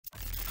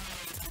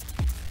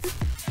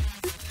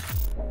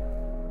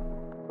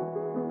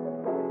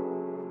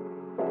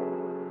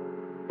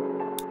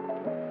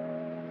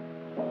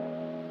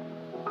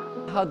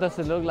How does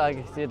it look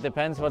like? It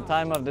depends what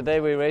time of the day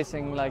we're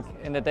racing, like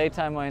in the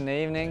daytime or in the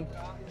evening.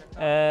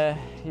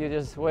 You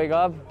just wake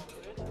up,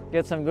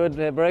 get some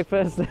good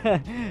breakfast,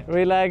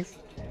 relax,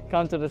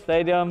 come to the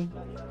stadium,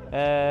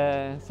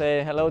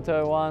 say hello to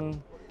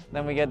everyone,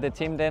 then we get the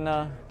team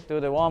dinner, do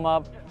the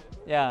warm-up,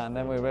 yeah, and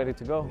then we're ready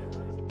to go.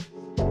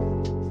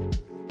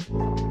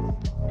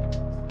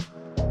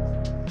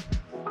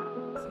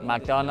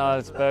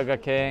 McDonald's, Burger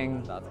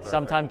King,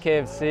 sometimes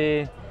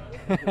KFC.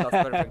 That's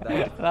perfect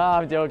diet. No,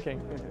 I'm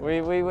joking. We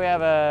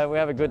have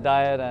a good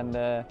diet,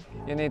 and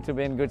you need to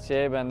be in good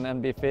shape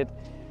and be fit.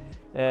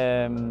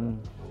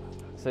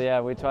 So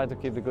yeah, we try to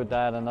keep the good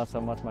diet and not so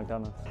much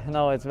McDonald's.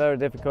 No, it's very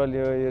difficult.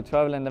 You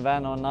travel in the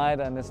van all night,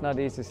 and it's not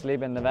easy to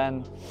sleep in the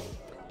van.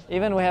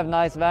 Even we have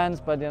nice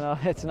vans, but you know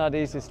it's not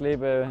easy to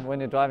sleep when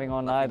you're driving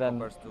all night.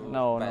 And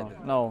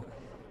no.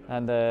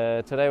 And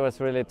today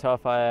was really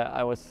tough.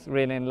 I was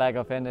really in lack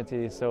of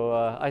energy, so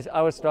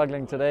I was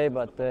struggling today,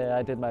 but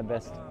I did my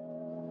best.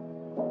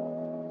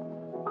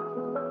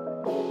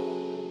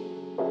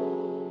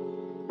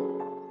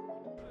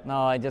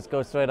 No, I just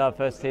go straight up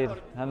first heat,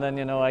 and then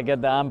you know I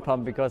get the arm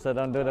pump because I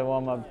don't do the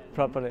warm up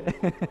properly.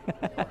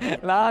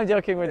 No, I'm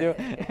joking with you.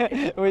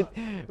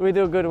 we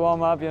do good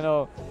warm up, you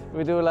know.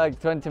 We do like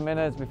 20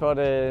 minutes before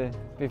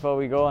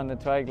we go on the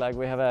track. Like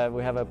we have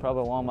a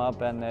proper warm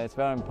up, and it's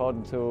very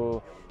important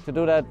to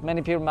do that.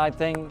 Many people might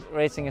think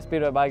racing a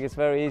speedway bike is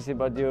very easy,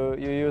 but you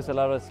use a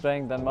lot of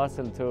strength and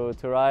muscle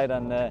to ride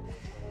and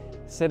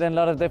sit in a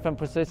lot of different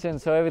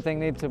positions. So everything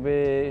needs to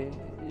be.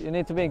 You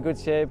need to be in good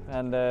shape,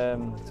 and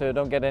so you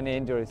don't get any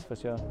injuries for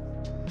sure.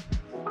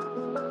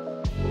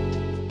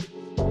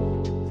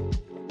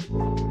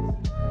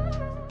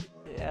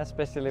 Yeah,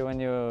 especially when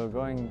you're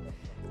going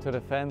to the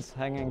fence,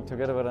 hanging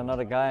together with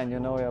another guy, and you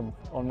know you're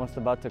almost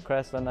about to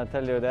crash, then I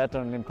tell you the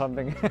adrenaline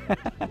pumping.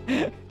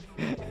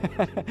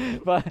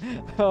 But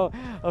no,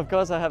 of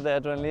course I have the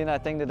adrenaline. I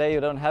think the day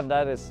you don't have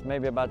that is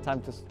maybe about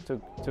time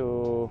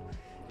to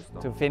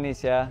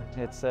finish. Yeah,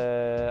 it's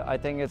I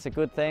think it's a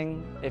good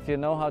thing if you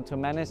know how to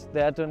manage the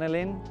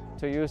adrenaline,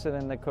 to use it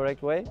in the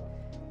correct way.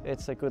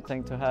 It's a good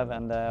thing to have,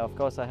 and of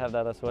course I have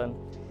that as well.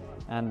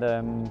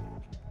 And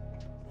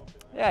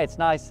yeah, it's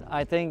nice.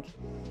 I think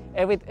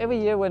every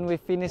year when we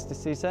finish the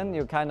season,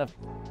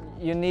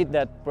 you need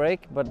that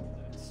break, but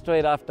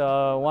straight after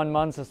 1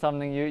 month or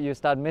something, you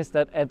start miss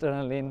that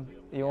adrenaline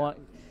you want.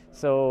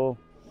 So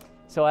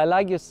I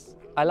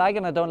like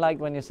and I don't like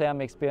when you say I'm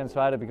an experienced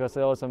rider, because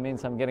it also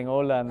means I'm getting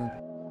older. And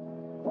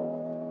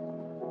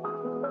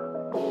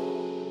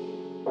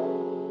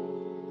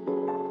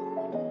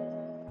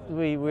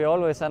we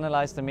always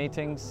analyze the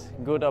meetings,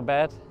 good or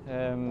bad.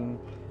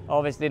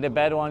 Obviously the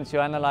bad ones you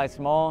analyze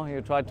more,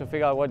 you try to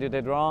figure out what you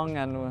did wrong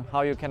and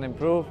how you can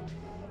improve.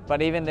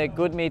 But even the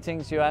good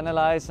meetings you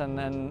analyze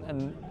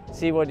and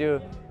see what you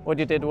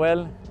did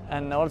well,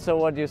 and also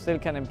what you still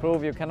can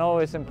improve. You can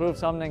always improve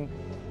something.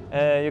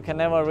 You can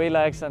never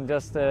relax and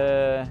just,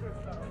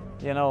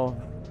 you know,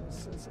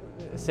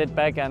 sit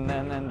back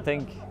and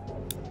think.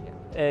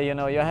 You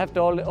know, you have to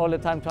all the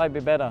time try to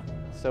be better.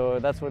 So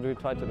that's what we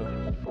try to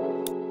do.